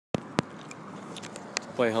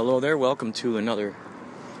Why, hello there. Welcome to another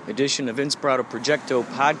edition of Inspirato Projecto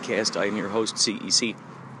podcast. I am your host, CEC.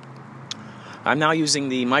 I'm now using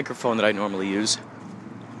the microphone that I normally use.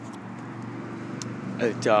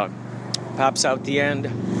 It pops out the end,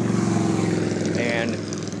 and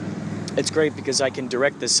it's great because I can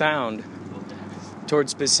direct the sound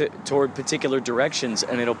toward particular directions,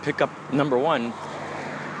 and it'll pick up, number one,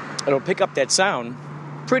 it'll pick up that sound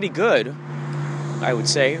pretty good, I would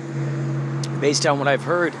say, based on what I've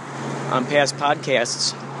heard on past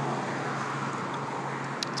podcasts.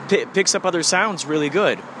 It picks up other sounds really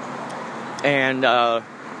good, and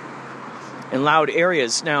in loud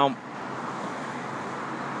areas. Now,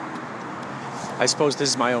 I suppose this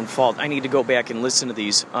is my own fault. I need to go back and listen to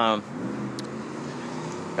these. But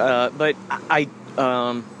I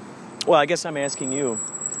guess I'm asking you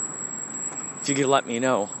if you could let me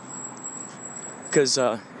know, because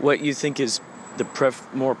what you think is the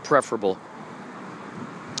more preferable.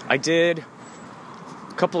 I did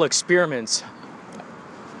a couple experiments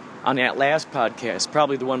on that last podcast,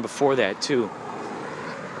 probably the one before that too,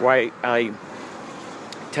 where I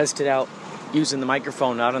tested out using the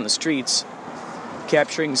microphone out on the streets,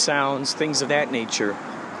 capturing sounds, things of that nature.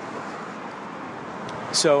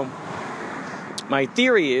 So my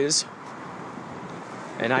theory is,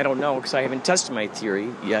 and I don't know because I haven't tested my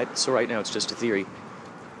theory yet, so right now it's just a theory.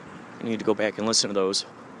 I need to go back and listen to those.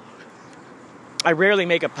 I rarely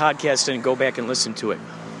make a podcast and go back and listen to it.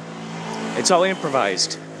 It's all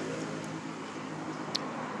improvised.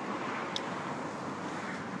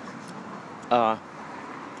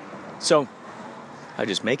 So I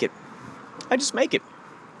just make it. And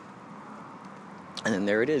then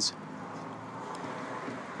there it is.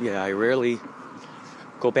 Yeah, I rarely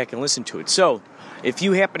go back and listen to it. So if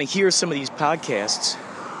you happen to hear some of these podcasts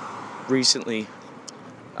recently,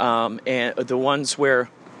 and the ones where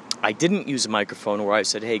I didn't use a microphone, or I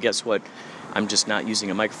said, hey, guess what? I'm just not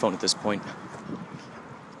using a microphone at this point.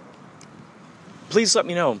 Please let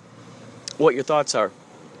me know what your thoughts are.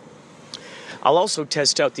 I'll also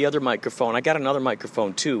test out the other microphone. I got another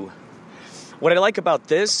microphone too. What I like about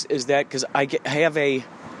this is that because I have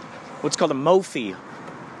what's called a Mophie.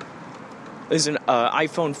 This is an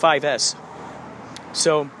iPhone 5S.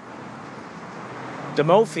 So the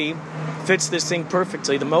Mophie fits this thing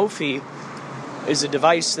perfectly. The Mophie is a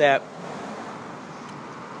device that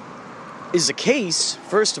is a case,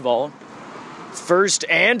 first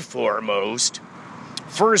and foremost,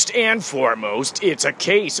 it's a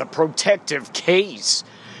case, a protective case,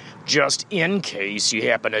 just in case you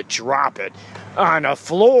happen to drop it on a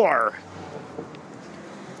floor.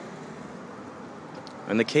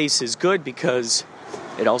 And the case is good because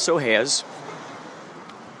it also has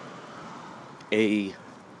a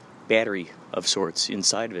battery of sorts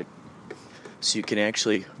inside of it. So you can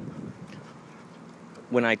actually,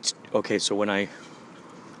 there's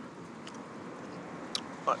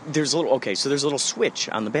a little switch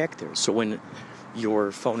on the back there. So when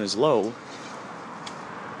your phone is low,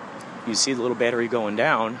 you see the little battery going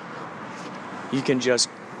down, you can just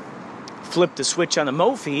flip the switch on the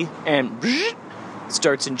Mophie and it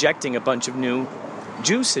starts injecting a bunch of new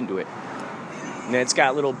juice into it. And it's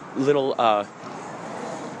got little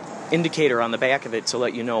indicator on the back of it to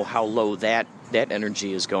let you know how low that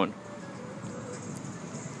energy is going.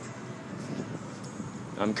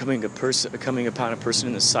 I'm coming upon a person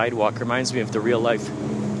in the sidewalk. Reminds me of the real life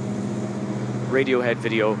Radiohead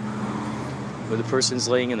video where the person's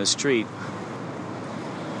laying in the street.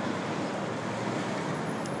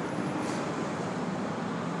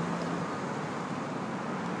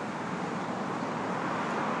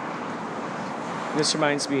 This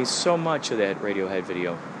reminds me so much of that Radiohead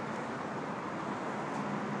video.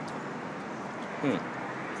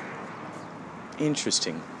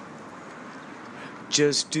 Interesting.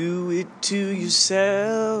 Just do it to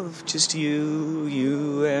yourself. Just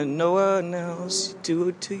you and no one else. Do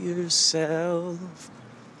it to yourself.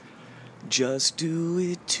 Just do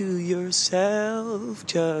it to yourself.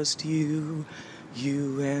 Just you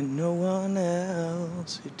and no one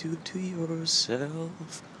else. Do it to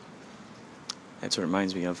yourself. That's what it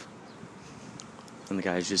reminds me of. And the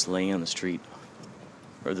guy's just laying on the street,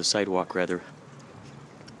 or the sidewalk rather,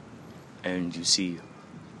 and you see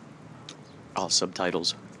all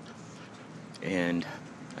subtitles, and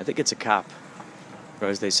I think it's a cop, or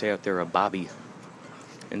as they say out there, a bobby.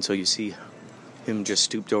 And so you see him just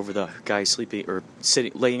stooped over the guy sleeping or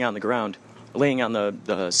sitting, laying on the ground, laying on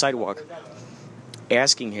the sidewalk,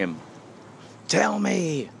 asking him, "Tell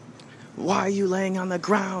me, why are you laying on the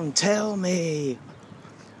ground? Tell me."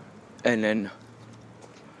 And then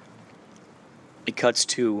it cuts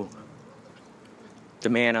to the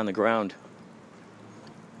man on the ground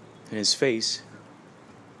in his face,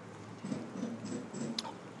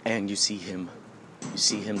 and you see him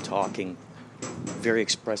talking very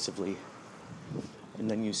expressively, and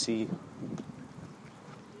then you see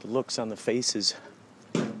the looks on the faces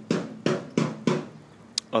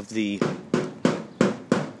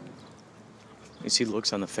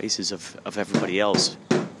of everybody else,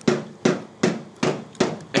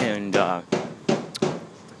 and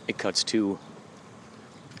it cuts to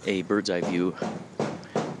a bird's eye view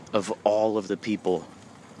of all of the people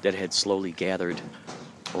that had slowly gathered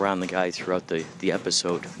around the guy throughout the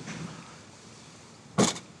episode.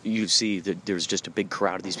 You see that there's just a big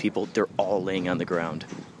crowd of these people. They're all laying on the ground,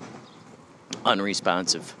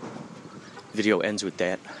 unresponsive. Video ends with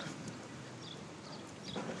that.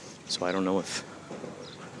 So I don't know if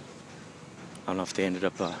they ended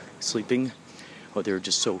up sleeping, or they were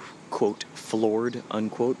just so, quote, floored,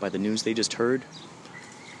 unquote, by the news they just heard,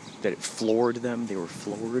 that it floored them. They were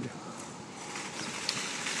floored.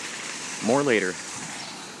 More later.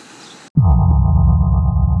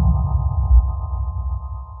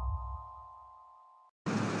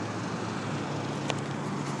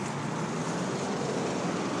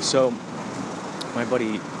 So, my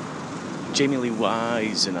buddy Jamie Lee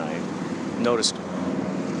Wise and I noticed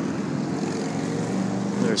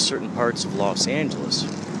there are certain parts of Los Angeles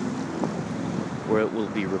where it will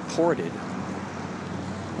be reported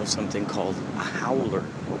of something called a howler.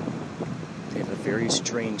 They have a very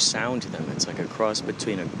strange sound to them. It's like a cross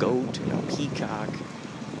between a goat and a peacock.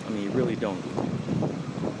 I mean, you really don't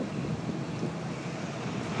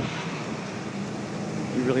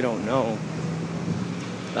know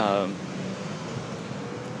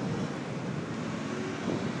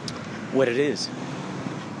what it is.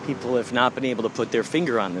 People have not been able to put their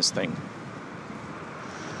finger on this thing.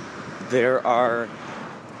 There are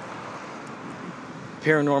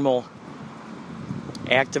paranormal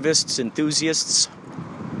activists, enthusiasts,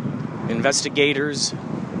 investigators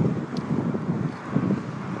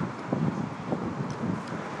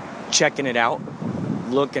checking it out,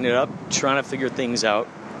 looking it up, trying to figure things out.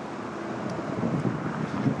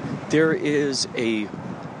 There is a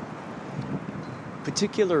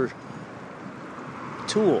particular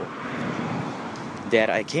tool that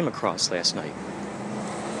I came across last night.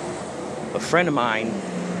 A friend of mine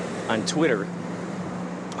on Twitter,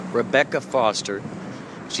 Rebecca Foster,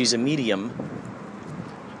 she's a medium.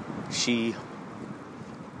 She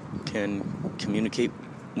can communicate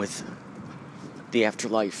with the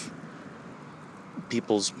afterlife,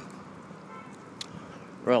 people's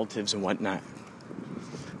relatives and whatnot.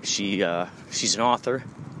 She's an author.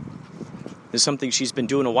 This is something she's been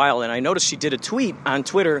doing a while, and I noticed she did a tweet on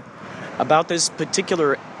Twitter about this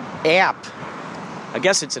particular app. I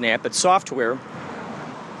guess it's an app, it's software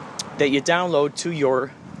that you download to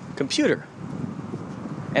your computer.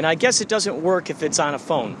 And I guess it doesn't work if it's on a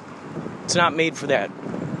phone. It's not made for that.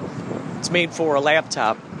 It's made for a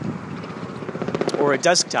laptop or a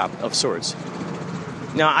desktop of sorts.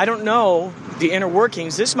 Now, I don't know the inner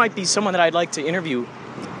workings. This might be someone that I'd like to interview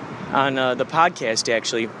on the podcast,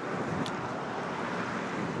 actually.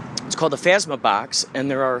 It's called the Phasma Box, and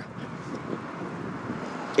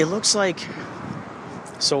it looks like,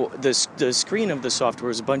 so the screen of the software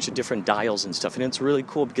is a bunch of different dials and stuff, and it's really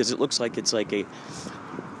cool because it looks like it's like a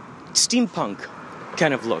steampunk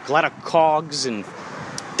kind of look. A lot of cogs and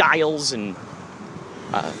dials and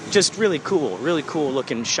just really cool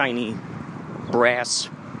looking shiny brass,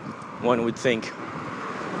 one would think,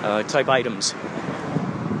 type items.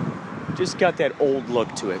 Just got that old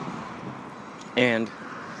look to it. And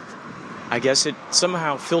I guess it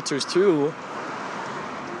somehow filters through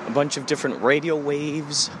a bunch of different radio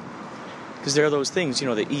waves, because there are those things, the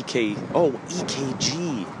EKG.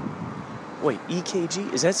 Wait,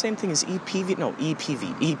 EKG? Is that the same thing as EPV? No,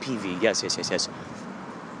 EPV. Yes.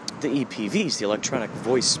 The EPVs, the electronic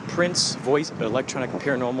voice prints, electronic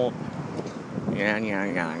paranormal,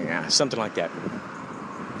 something like that.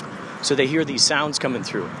 So they hear these sounds coming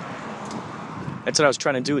through. That's what I was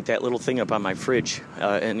trying to do with that little thing up on my fridge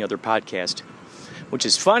in the other podcast, which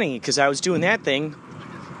is funny because I was doing that thing.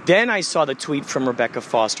 Then I saw the tweet from Rebecca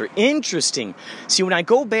Foster. Interesting. See, when I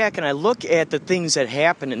go back and I look at the things that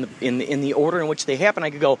happen in the order in which they happen, I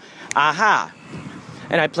could go, aha.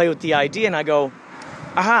 And I play with the idea and I go,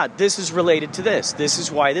 aha, this is related to this. This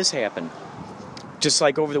is why this happened. Just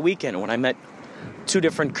like over the weekend when I met two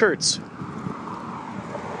different Kurts.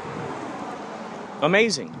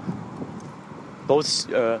 Amazing.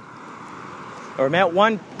 Both, or met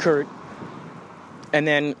one Kurt, and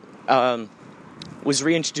then was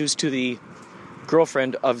reintroduced to the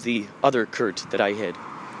girlfriend of the other Kurt that I had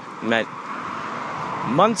met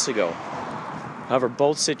months ago. However,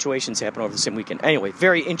 both situations happen over the same weekend. Anyway,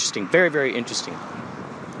 very interesting. Very, very interesting.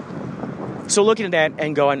 So looking at that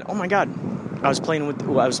and going, oh my God, I was playing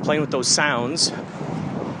with those sounds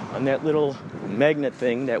on that little magnet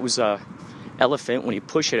thing that was a elephant. When you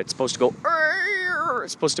push it, it's supposed to go.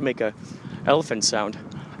 It's supposed to make a elephant sound,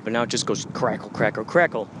 but now it just goes crackle, crackle,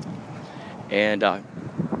 crackle. And so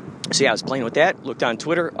yeah, I was playing with that. Looked on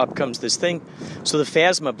Twitter. Up comes this thing. So the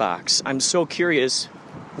Phasma box. I'm so curious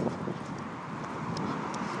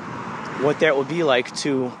what that would be like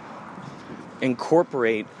to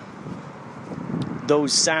incorporate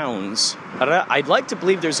those sounds. I'd like to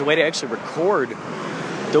believe there's a way to actually record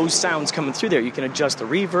those sounds coming through there. You can adjust the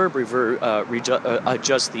reverb,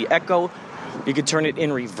 adjust the echo. You can turn it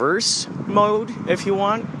in reverse mode if you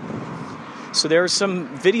want. So there are some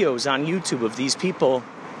videos on YouTube of these people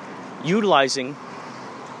utilizing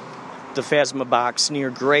the Phasma box near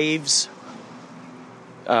graves,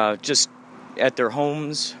 just at their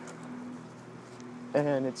homes.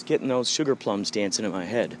 And it's getting those sugar plums dancing in my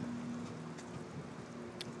head.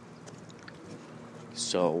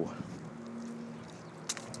 So,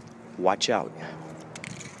 watch out.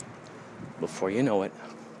 Before you know it,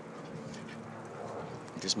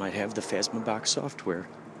 this might have the Phasma box software.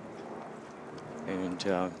 And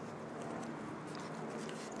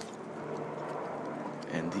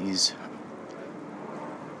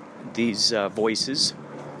these voices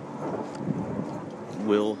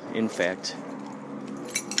will, in fact,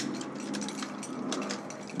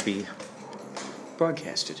 be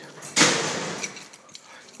broadcasted.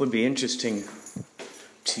 Would be interesting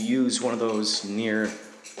to use one of those near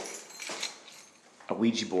a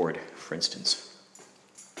Ouija board, for instance.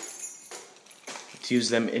 To use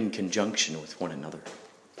them in conjunction with one another.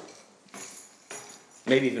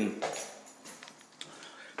 Maybe even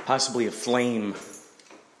possibly a flame.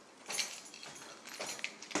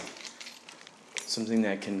 Something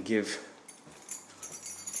that can give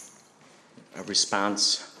a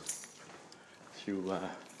response through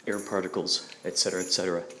air particles, etc.,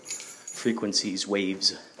 etc. Frequencies,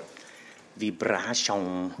 waves,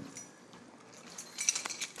 vibration.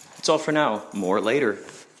 That's all for now. More later.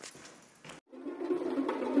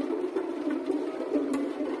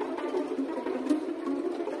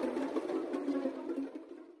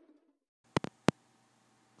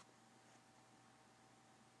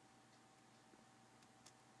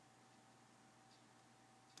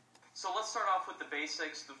 So let's start off with the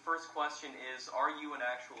basics. The first question is, are you an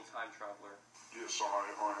actual time traveler? Yes, I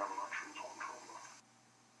am an actual time traveler.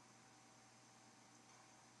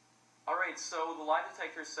 Alright, so the lie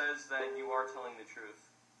detector says that you are telling the truth.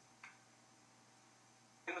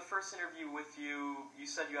 In the first interview with you, you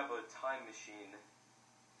said you have a time machine.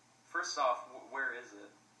 First off, where is it?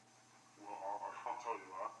 Well, I can't tell you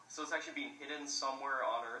that. So it's actually being hidden somewhere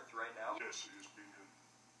on Earth right now? Yes, it is being hidden.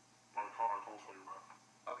 I can't tell you that.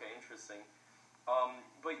 Okay, interesting.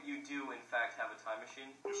 But you do, in fact, have a time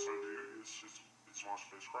machine? Yes, I do. It's my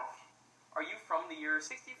spacecraft. Are you from the year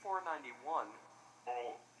 6491?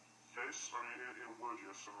 Well, yes, I mean, in a word,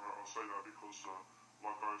 yes, and I'll say that because,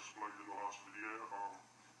 like I explained in the last video,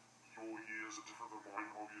 your years are different than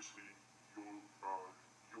mine. Obviously,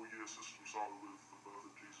 your year system started with the birth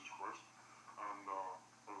of Jesus Christ, and,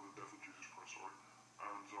 or the death of Jesus Christ, sorry,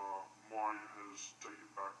 and, mine has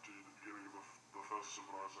dated back to the beginning of the first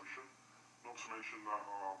civilization. Not to mention that,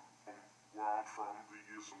 where I'm from, the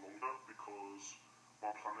years are longer because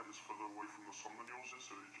my planet is further away from the sun than yours is,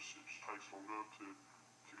 so it just takes longer to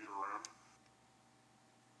get around.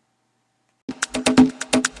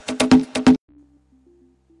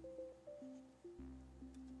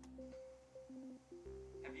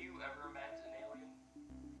 Have you ever met an alien?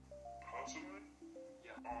 Personally?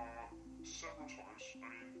 Yeah. Several times. I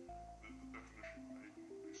mean, the definition of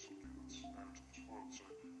alien is something that's out of this world, so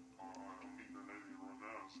I'm meeting an alien right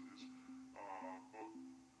now as it is. But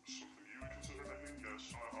something you would consider an alien?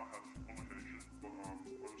 Yes, I have on occasion, but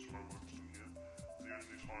most of my work is done here. The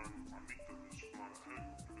only time I meet them is when I'm at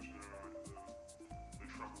home, because, they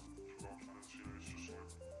travel through our planets, it's just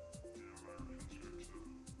like, Americans go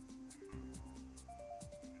to,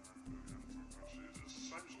 it's the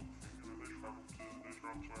same sort of thing, they travel to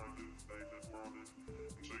where I live, they live where I live,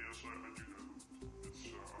 and so yes, I do know them. It's,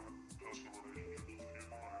 I have personal relationships with a few of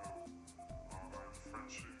them. I have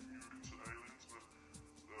friends who you would consider aliens, but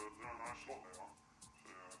they're a nice lot, they are. So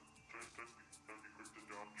don't be quick to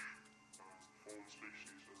judge foreign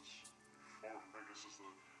species as foreign, I guess is the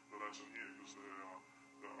lesson here, because I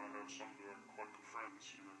have some who are quite good friends,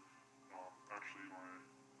 actually my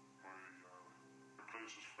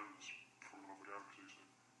closest friend is from another galaxy, so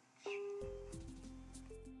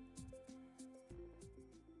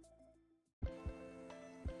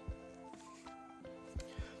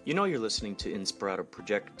You know you're listening to Inspirato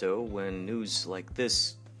Projecto when news like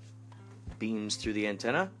this beams through the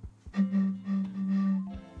antenna.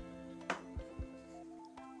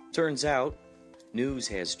 Turns out, news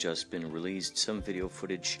has just been released, some video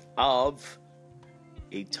footage of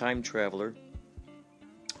a time traveler.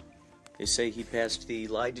 They say he passed the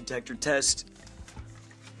lie detector test.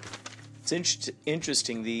 It's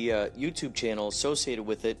interesting, the YouTube channel associated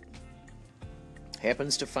with it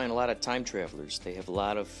happens to find a lot of time travelers. They have a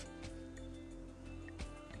lot of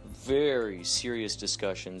very serious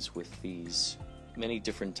discussions with these many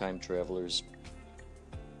different time travelers.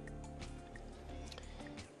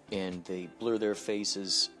 And they blur their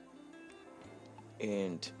faces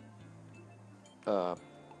and to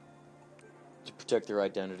protect their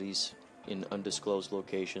identities in undisclosed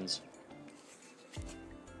locations.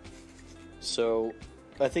 So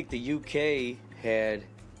I think the UK had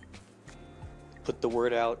put the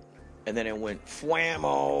word out, and then it went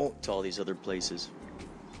whammo to all these other places.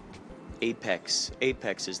 Apex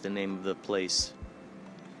is the name of the place,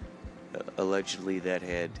 allegedly, that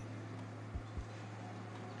had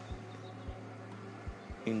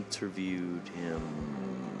interviewed him.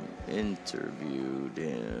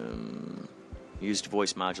 Used a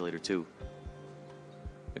voice modulator too,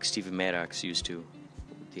 like Stephen Maddox used to,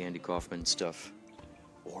 with the Andy Kaufman stuff.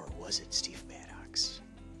 Or was it Steve Maddox?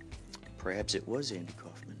 Perhaps it was Andy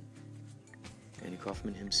Kaufman. Andy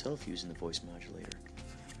Kaufman himself using the voice modulator.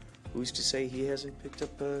 Who's to say he hasn't picked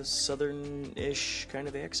up a southern-ish kind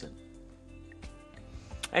of accent?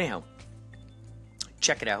 Anyhow,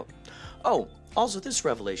 check it out. Oh, also this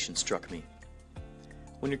revelation struck me.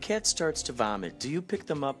 When your cat starts to vomit, do you pick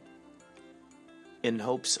them up in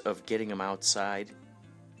hopes of getting them outside?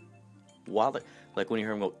 While like when you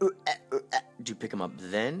hear them go, do you pick them up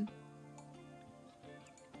then?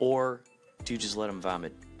 Or do you just let them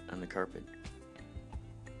vomit on the carpet?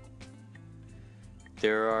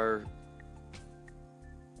 There are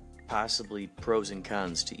possibly pros and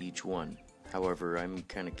cons to each one. However, I'm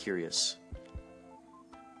kind of curious.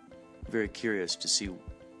 Very curious to see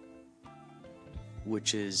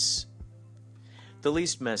which is the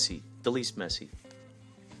least messy.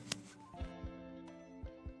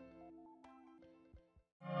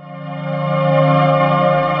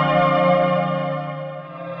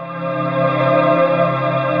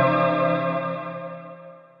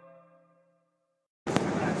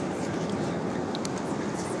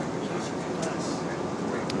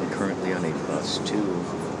 Currently on a bus to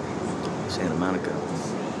Santa Monica.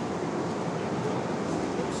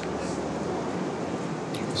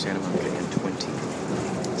 Santa Monica and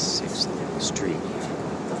 26th Street.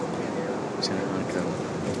 Santa Monica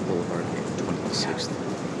Boulevard and 26th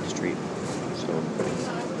Street. So,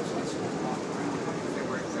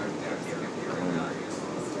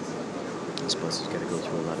 this bus has got to go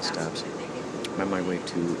through a lot of stops. I'm on my way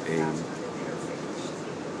to a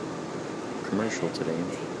commercial today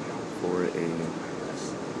for a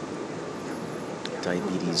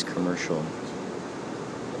diabetes commercial.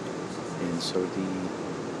 And so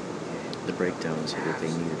the breakdown said that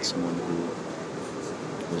they needed someone who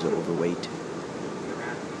was overweight.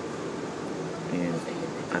 And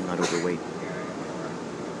I'm not overweight.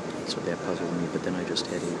 So that puzzled me. But then I just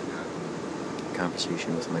had a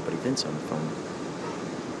conversation with my buddy Vince on the phone.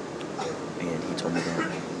 And he told me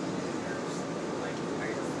that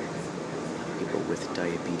people with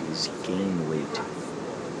diabetes gain weight.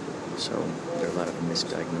 So there are a lot of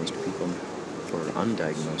misdiagnosed people, or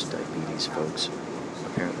undiagnosed diabetes folks,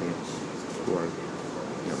 apparently, who are,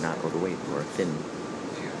 not overweight, who are thin.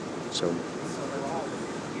 So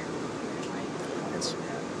that's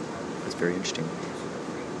very interesting.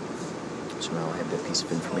 So now I'll have that piece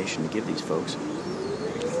of information to give these folks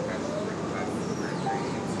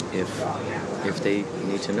if they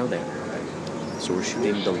need to know that. So we're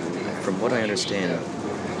shooting from what I understand,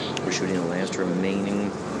 we're shooting the last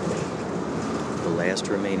remaining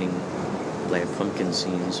Black Pumpkin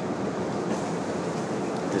scenes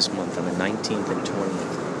this month on the 19th and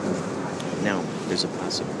 20th. Now, there's a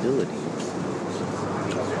possibility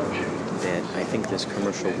that I think this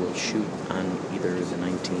commercial will shoot on either the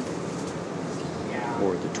 19th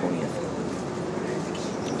or the 20th.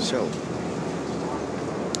 So,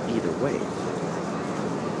 either way,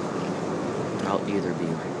 I'll either be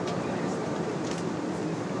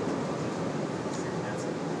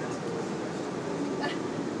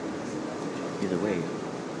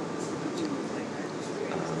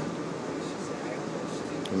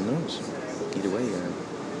who knows? Either way,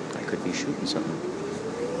 I could be shooting something.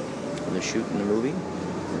 Either shooting a movie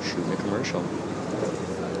or shooting a commercial.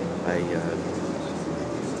 I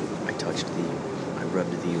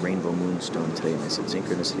rubbed the rainbow moonstone today, and I said,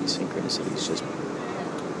 synchronicities, just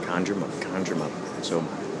conjure them up. So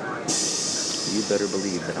you better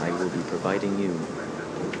believe that I will be providing you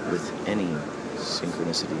with any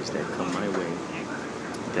synchronicities that come my way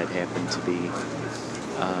that happen to be,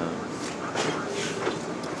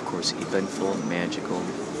 of course, eventful, magical,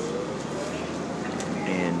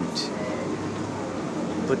 and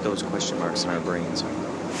put those question marks in our brains.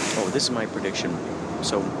 Oh, this is my prediction.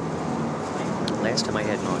 So, last time I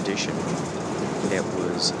had an audition that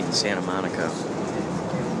was in Santa Monica,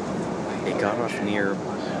 it got off near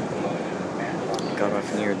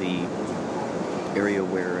the area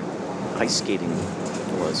where ice skating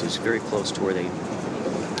was. It was very close to where they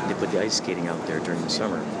put the ice skating out there during the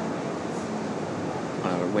summer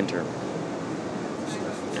or winter.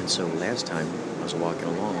 And so last time I was walking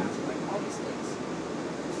along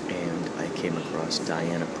and I came across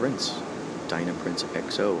Diana Prince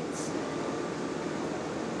XO.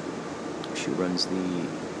 She runs I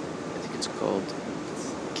think it's called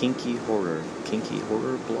Kinky Horror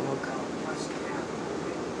blog.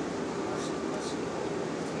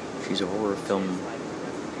 She's a horror film.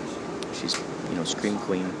 She's, scream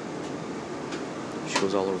queen. She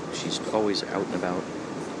goes all over. She's always out and about.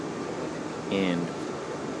 And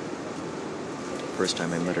first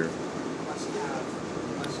time I met her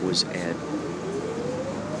was at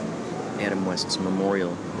Adam West's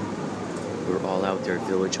memorial. We were all out there at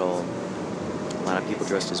Village Hall. A lot of people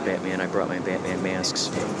dressed as Batman. I brought my Batman masks.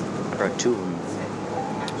 I brought 2 of them.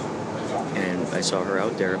 And I saw her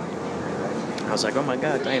out there. I was like, oh my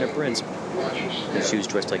God, Diana Prince. And she was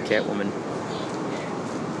dressed like Catwoman.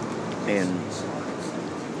 And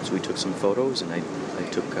so we took some photos, and I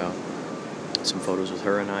took some photos with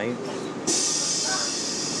her and I.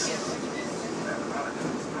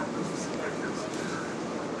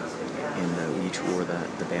 And we each wore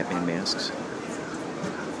the Batman masks.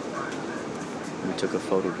 We took a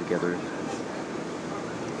photo together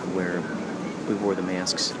where we wore the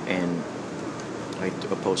masks, and I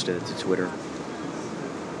posted it to Twitter.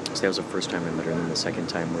 So that was the first time I met her, and then the second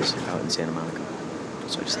time was out in Santa Monica.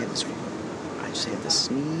 So I just had this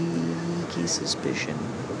sneaky suspicion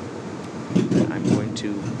that I'm going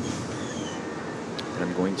to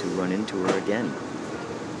run into her again.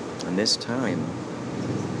 And this time,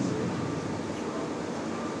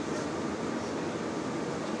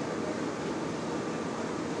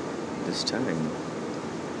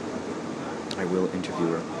 I will interview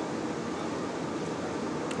her.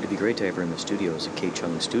 It'd be great to have her in the studios at K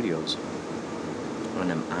Chung Studios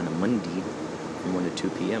on a Monday from 1 to 2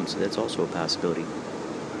 p.m. So that's also a possibility.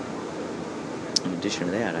 In addition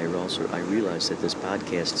to that, I realized that this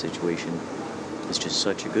podcast situation is just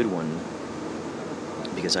such a good one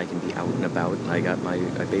because I can be out and about, and I got my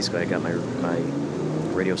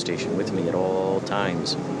radio station with me at all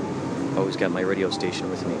times. Always got my radio station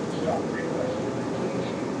with me.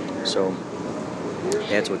 So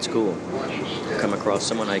that's what's cool. Come across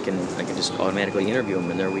someone, I can just automatically interview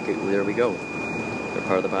them, and there we go. They're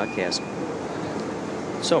part of the podcast.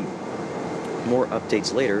 So, more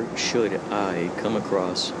updates later. Should I come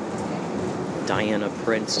across Diana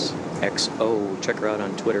Prince XO, check her out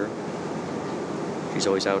on Twitter. She's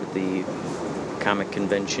always out at the comic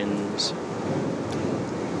conventions,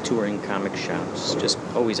 touring comic shops, just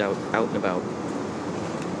always out and about.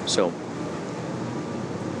 So,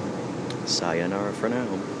 sayonara for now.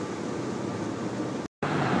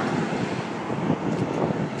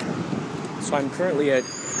 So I'm currently at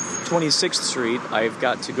 26th Street. I've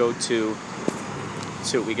got to go to,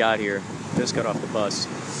 see what we got here. Just got off the bus.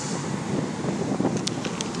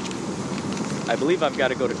 I believe I've got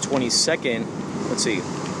to go to 22nd. Let's see.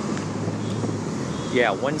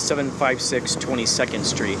 Yeah, 1756 22nd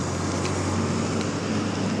Street.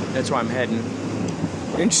 That's where I'm heading.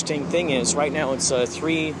 The interesting thing is, right now it's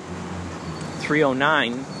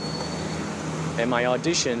 3:09, and my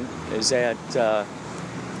audition is at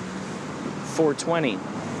 4:20.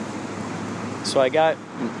 So I got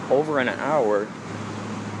over an hour.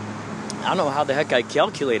 I don't know how the heck I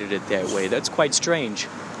calculated it that way. That's quite strange.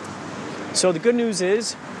 So the good news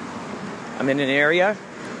is, I'm in an area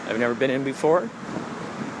I've never been in before.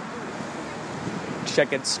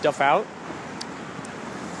 Checking stuff out.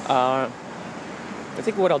 I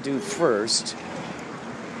think what I'll do first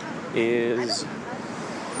is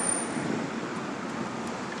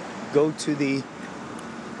go to the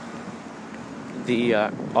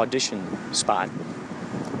audition spot.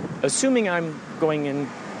 Assuming I'm going in.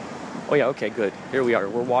 Oh yeah, okay, good. Here we are.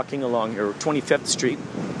 We're walking along here, 25th Street.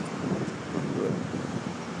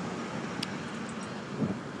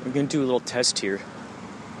 We're going to do a little test here.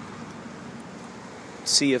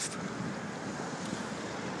 See if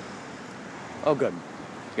Oh, good.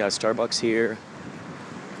 You got a Starbucks here,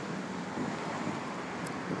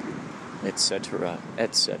 etc.,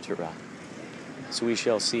 etc. So we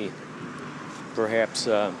shall see. Perhaps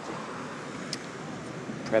we'll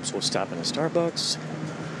stop in a Starbucks.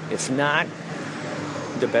 If not,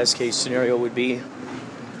 the best case scenario would be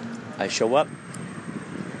I show up,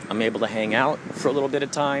 I'm able to hang out for a little bit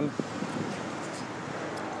of time,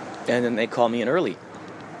 and then they call me in early.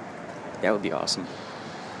 That would be awesome.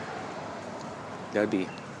 That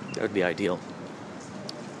would be ideal.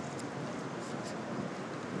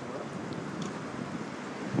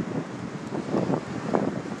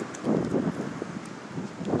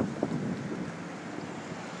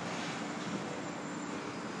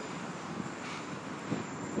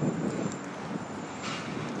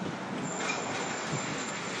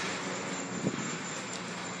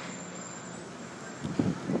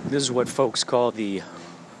 This is what folks call the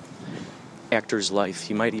actor's life.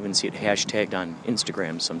 You might even see it hashtagged on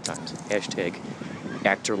Instagram sometimes. Hashtag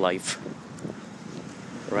actor life.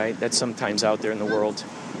 Right? That's sometimes out there in the world.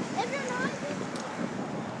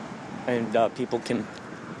 And people can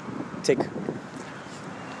take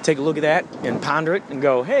a look at that and ponder it and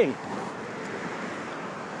go, hey,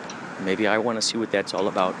 maybe I want to see what that's all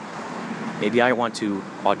about. Maybe I want to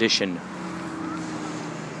audition.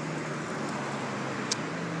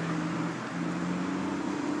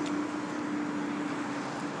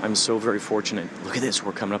 I'm so very fortunate. Look at this.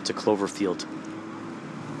 We're coming up to Cloverfield.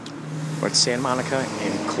 We're at Santa Monica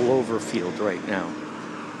and Cloverfield right now.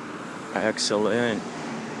 Excellent.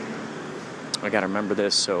 I gotta remember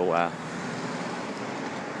this so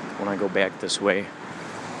when I go back this way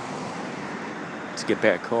to get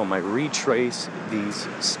back home, I retrace these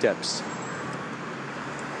steps.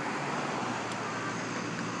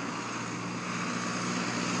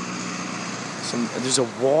 There's a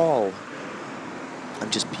wall of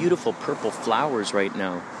just beautiful purple flowers right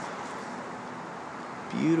now.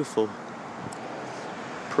 Beautiful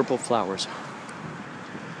purple flowers.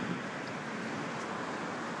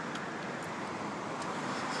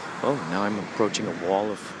 Oh, now I'm approaching a wall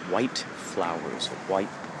of white flowers. White.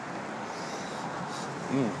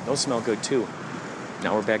 Those smell good too.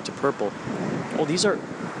 Now we're back to purple. Oh, these are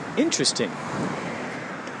interesting.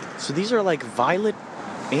 So these are like violet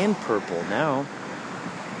and purple now.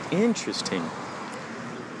 Interesting.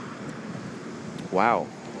 Wow,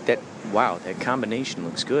 that combination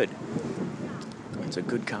looks good. It's a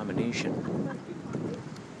good combination.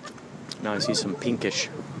 Now I see some pinkish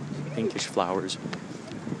flowers.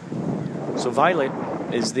 So violet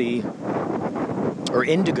is or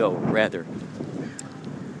indigo rather.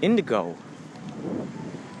 Indigo.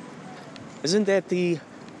 Isn't that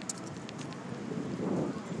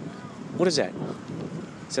what is that?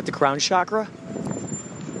 Is that the crown chakra?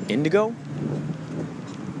 Indigo?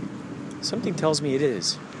 Something tells me it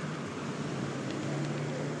is.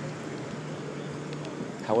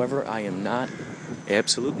 However, I am not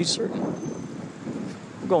absolutely certain.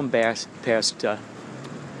 I'm going past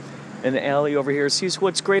an alley over here. See,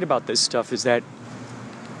 what's great about this stuff is that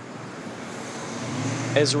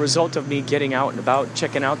as a result of me getting out and about,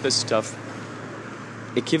 checking out this stuff,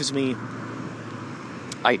 it gives me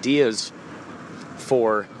ideas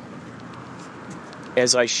for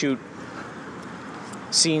as I shoot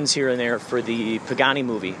scenes here and there for the Pagani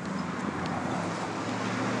movie.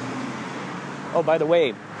 Oh, by the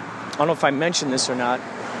way, I don't know if I mentioned this or not.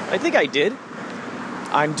 I think I did.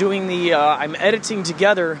 I'm doing I'm editing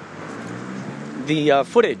together the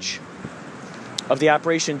footage of the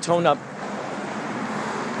Operation Tone Up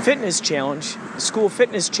Fitness Challenge, school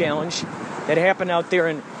fitness challenge that happened out there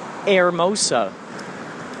in Hermosa.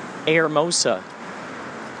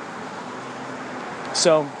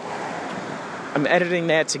 So I'm editing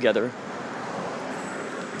that together,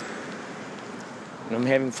 and I'm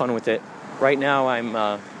having fun with it. Right now I'm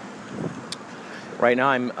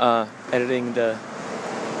editing the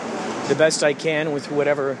best I can with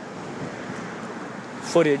whatever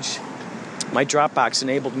footage my Dropbox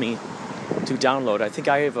enabled me to download. I think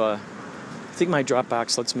my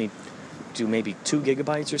Dropbox lets me do maybe 2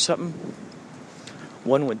 gigabytes or something.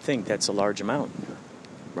 One would think that's a large amount,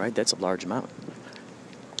 right? That's a large amount.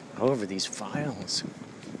 However, these files,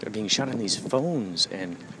 they're being shot on these phones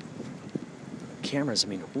and cameras. I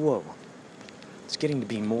mean, whoa. It's getting to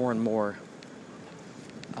be more and more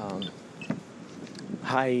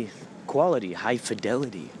high quality, high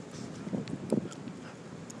fidelity.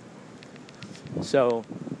 So,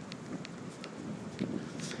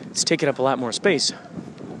 it's taking up a lot more space.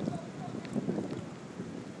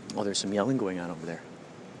 Oh, there's some yelling going on over there.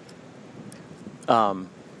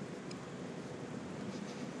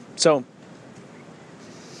 So,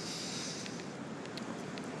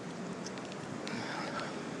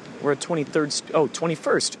 We're at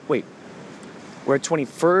 21st. Wait. We're at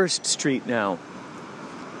 21st Street now.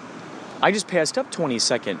 I just passed up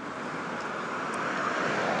 22nd.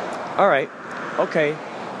 All right. Okay.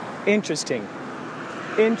 Interesting.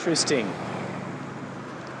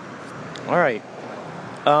 All right.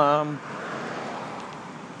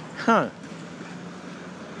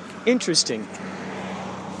 Interesting.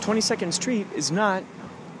 22nd Street is not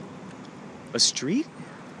a street?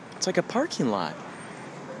 It's like a parking lot.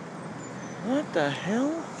 What the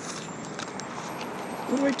hell?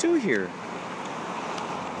 What do I do here?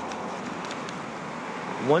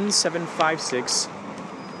 1756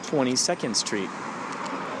 22nd Street.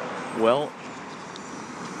 Well,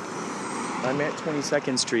 I'm at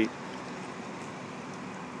 22nd Street.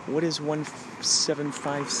 What is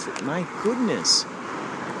 1756? My goodness.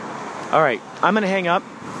 All right, I'm going to hang up.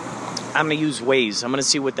 I'm going to use Waze. I'm going to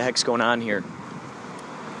see what the heck's going on here.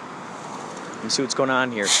 Let me see what's going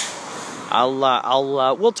on here.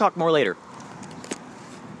 We'll talk more later.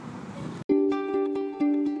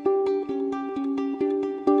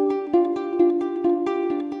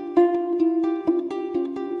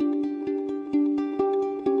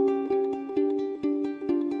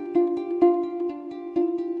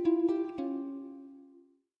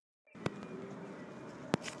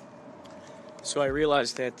 So I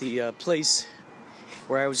realized that the place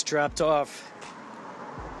where I was dropped off,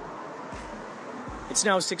 it's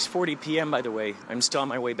now 6:40 p.m. by the way. I'm still on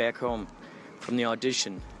my way back home from the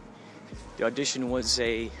audition. The audition was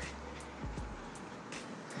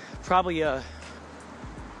probably a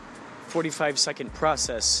 45-second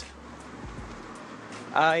process.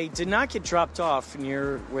 I did not get dropped off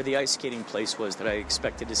near where the ice skating place was that I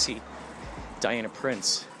expected to see Diana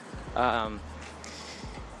Prince.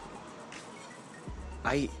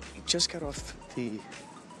 I just got off the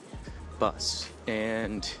bus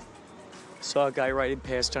and saw a guy riding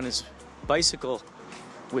past on his bicycle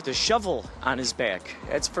with a shovel on his back.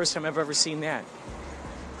 That's the first time I've ever seen that.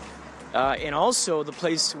 And also the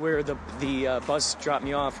place where the bus dropped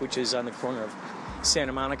me off, which is on the corner of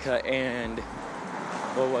Santa Monica and,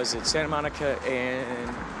 what was it? Santa Monica and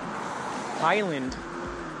Highland.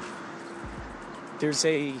 There's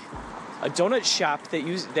a donut shop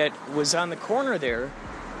that was on the corner there,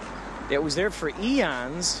 that was there for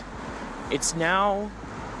eons. It's now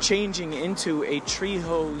changing into a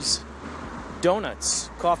Trejo's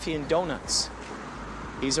Donuts, coffee and donuts.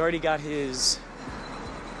 He's already got his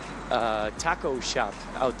taco shop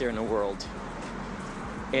out there in the world.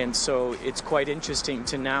 And so it's quite interesting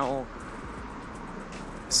to now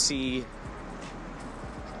see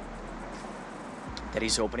that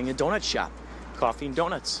he's opening a donut shop, coffee and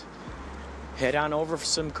donuts. Head on over for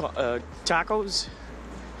some tacos,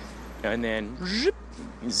 and then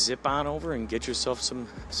zip on over and get yourself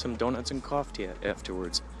some donuts and coffee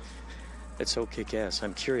afterwards. That's so kick-ass.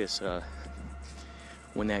 I'm curious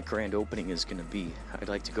when that grand opening is going to be. I'd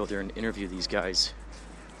like to go there and interview these guys.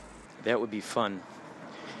 That would be fun.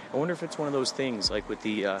 I wonder if it's one of those things like with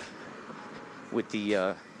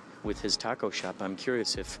his taco shop. I'm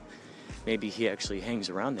curious if maybe he actually hangs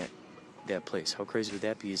around that place. How crazy would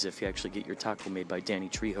that be as if you actually get your taco made by Danny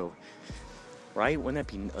Trejo? Right? Wouldn't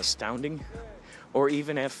that be astounding? Or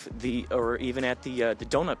even at the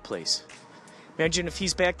donut place. Imagine if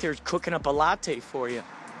he's back there cooking up a latte for you.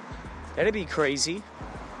 That'd be crazy.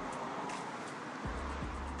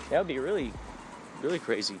 That would be really, really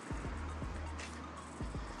crazy.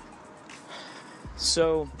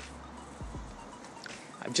 So,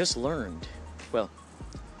 I've just learned, well,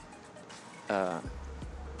 I'm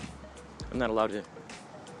not allowed to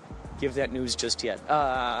give that news just yet.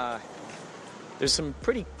 There's some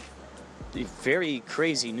very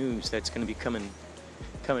crazy news that's going to be coming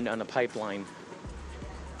down the pipeline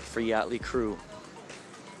for Yachtly Crew.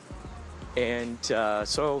 And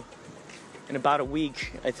so in about a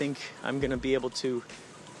week, I think I'm going to be able to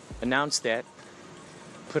announce that,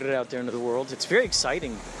 put it out there into the world. It's very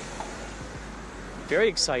exciting. Very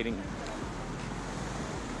exciting.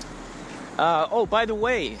 Oh, by the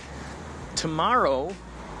way, tomorrow,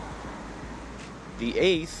 the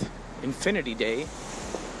 8th, Infinity Day,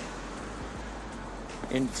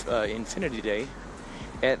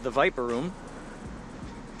 at the Viper Room,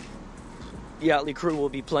 Yachtly Crew will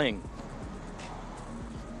be playing.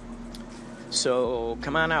 So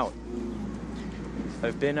come on out.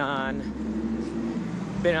 I've been on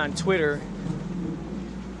Twitter,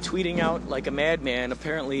 tweeting out like a madman.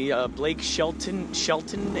 Apparently, Blake Shelton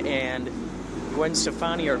and Gwen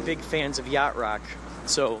Stefani are big fans of Yacht Rock.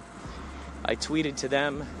 So I tweeted to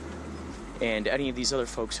them and any of these other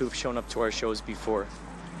folks who have shown up to our shows before.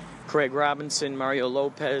 Craig Robinson, Mario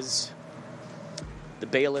Lopez, the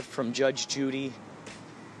bailiff from Judge Judy.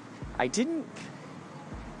 I did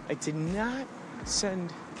not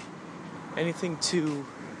send anything to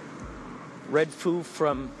Red Foo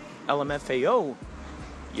from LMFAO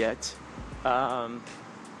yet.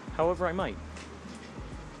 However, I might.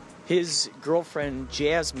 His girlfriend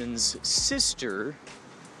Jasmine's sister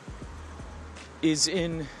is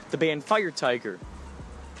in the band Fire Tiger.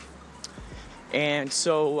 And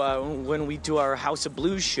so when we do our House of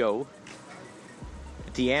Blues show,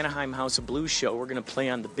 at the Anaheim House of Blues show, we're going to play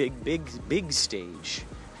on the big stage.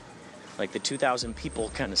 Like the 2,000 people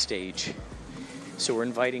kind of stage. So we're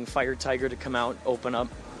inviting Fire Tiger to come out, open up.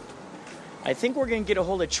 I think we're going to get a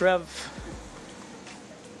hold of Travis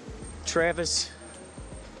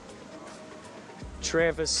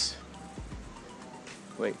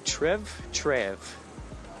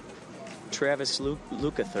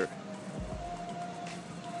Lukather.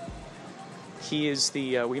 He is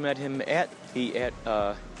the, we met him at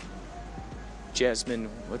Jasmine,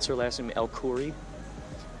 what's her last name? El-Khoury,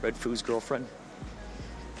 Red Foo's girlfriend.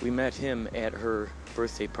 We met him at her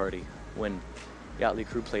birthday party when Yachtly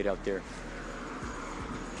Crew played out there.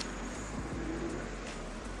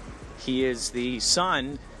 He is the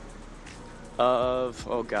son of,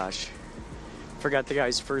 oh gosh, forgot the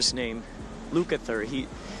guy's first name, Lukather.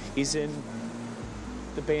 He's in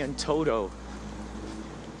the band Toto.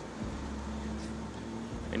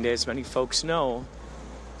 And as many folks know,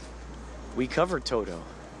 we cover Toto.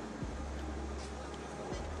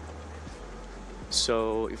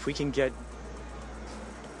 So if we can get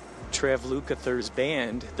Trav Lukather's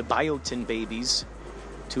band, the Biotin Babies,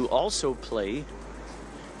 to also play,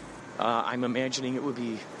 I'm imagining it would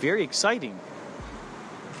be very exciting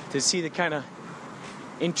to see the kind of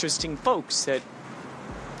interesting folks that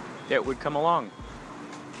would come along.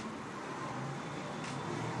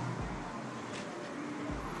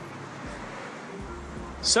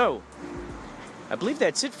 So, I believe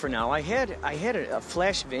that's it for now. I had a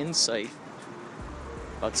flash of insight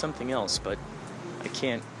about something else, but I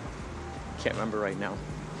can't remember right now.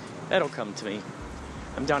 That'll come to me.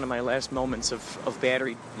 I'm down to my last moments of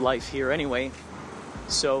battery life here anyway,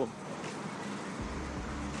 so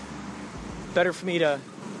better for me to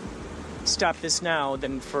stop this now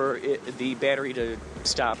than for the battery to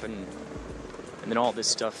stop and then all this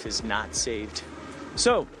stuff is not saved.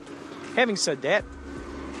 So, having said that,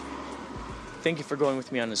 thank you for going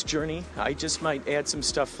with me on this journey. I just might add some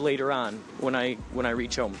stuff later on when I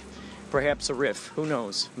reach home. Perhaps a riff, who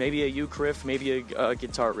knows? Maybe a uke riff, maybe a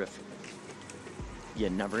guitar riff. You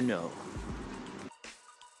never know.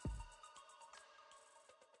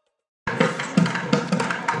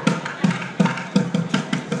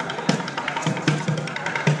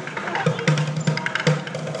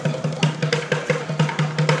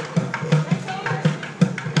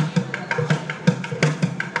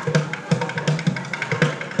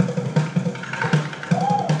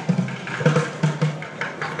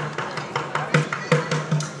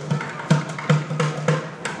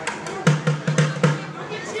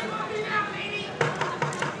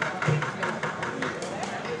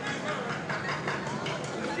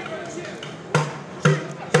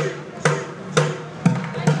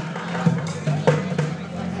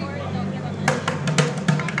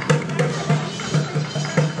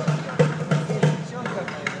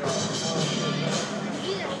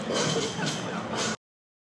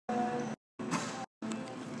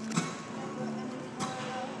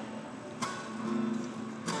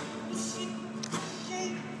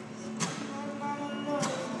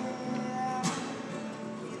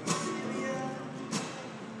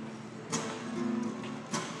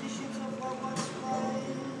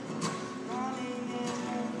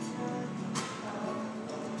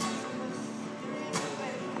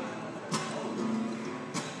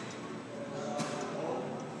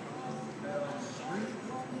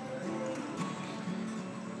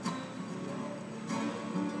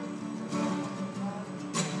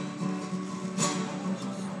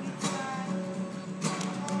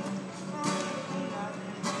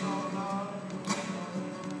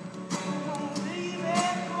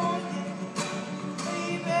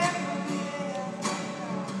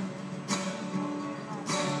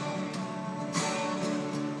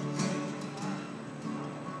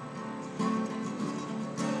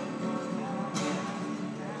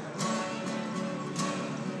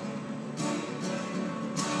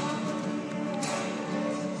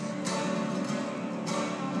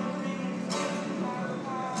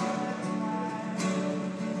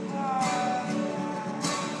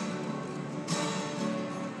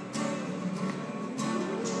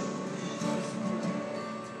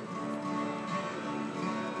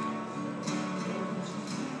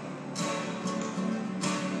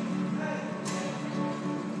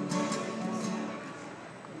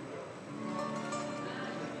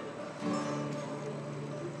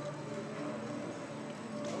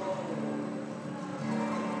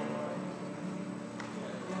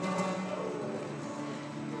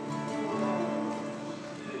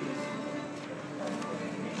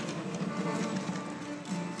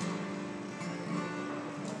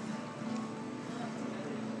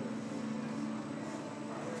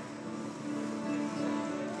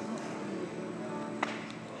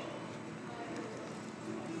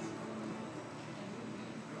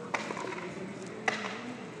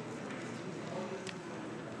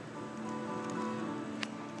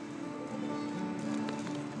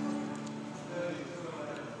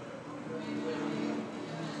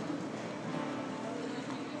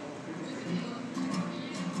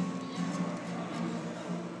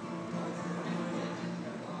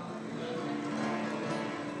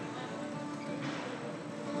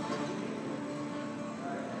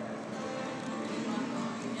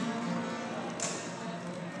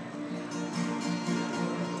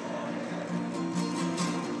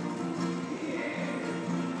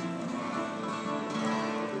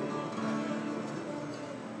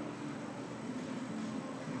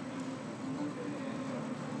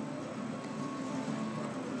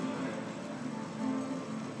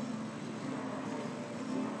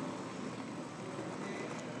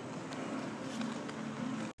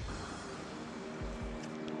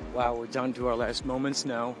 Wow, we're down to our last moments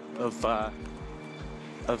now of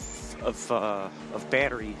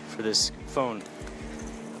battery for this phone.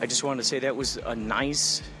 I just wanted to say that was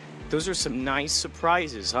those are some nice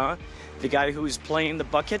surprises, huh? The guy who's playing the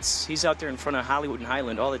buckets, he's out there in front of Hollywood and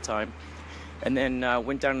Highland all the time. And then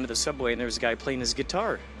went down into the subway and there was a guy playing his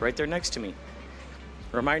guitar right there next to me.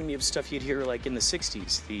 Reminded me of stuff you'd hear like in the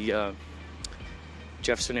 60s, the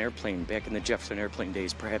Jefferson Airplane, back in the Jefferson Airplane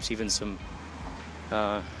days, perhaps even some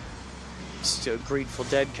Grateful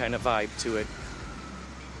Dead kind of vibe to it.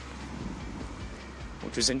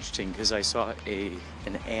 Which was interesting because I saw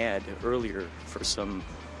an ad earlier for some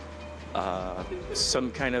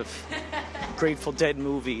kind of Grateful Dead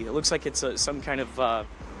movie. It looks like it's some kind of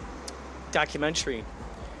documentary.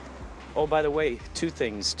 Oh, by the way, two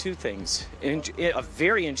things. A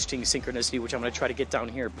very interesting synchronicity, which I'm going to try to get down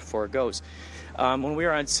here before it goes. When we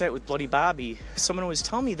were on set with Bloody Bobby, someone was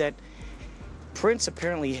telling me that Prince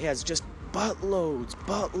apparently has just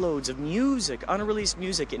buttloads of music, unreleased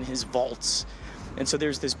music in his vaults. And so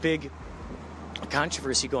there's this big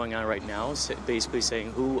controversy going on right now, basically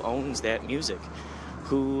saying who owns that music,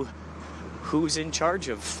 who's in charge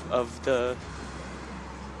of the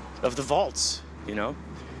vaults, you know.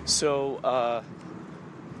 So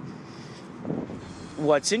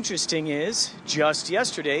what's interesting is just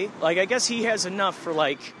yesterday, like I guess he has enough for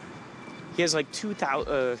he has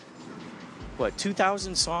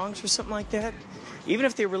 2,000 songs or something like that. Even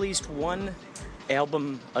if they released one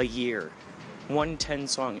album a year, one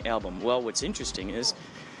 10-song album. Well, what's interesting is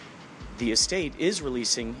the estate is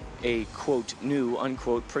releasing a quote new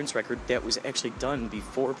unquote Prince record that was actually done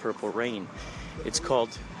before Purple Rain. It's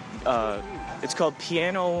called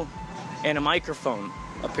Piano and a Microphone,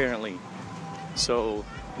 apparently. So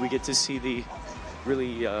we get to see the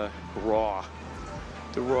really raw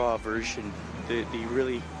version, the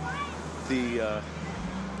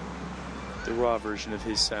raw version of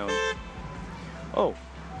his sound. Oh,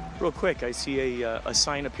 real quick, I see a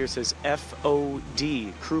sign up here that says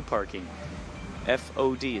FOD, crew parking.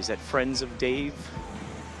 FOD, is that Friends of Dave?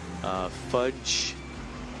 Fudge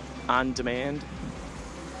on Demand?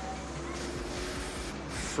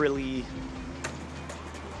 Frilly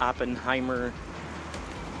Oppenheimer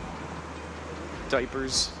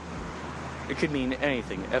diapers? It could mean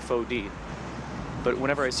anything, FOD. But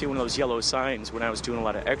whenever I see one of those yellow signs, when I was doing a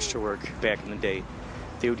lot of extra work back in the day,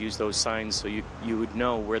 they would use those signs so you would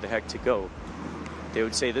know where the heck to go. They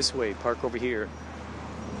would say this way, park over here.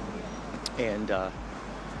 And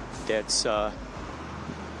that's one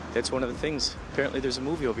of the things. Apparently there's a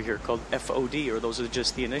movie over here called FOD, or those are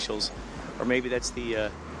just the initials. Or maybe that's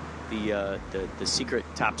the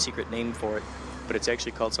top secret name for it, but it's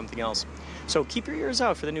actually called something else. So keep your ears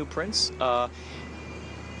out for the new Prince.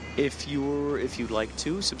 If you'd like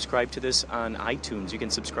to subscribe to this on iTunes, you can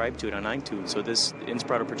subscribe to it on iTunes. So this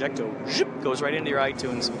Inspirato Projecto goes right into your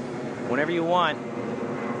iTunes whenever you want.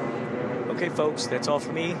 Okay, folks, that's all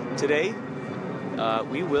for me today.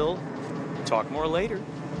 We will talk more later.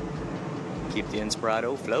 Keep the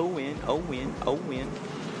Inspirato flowing. Oh, win.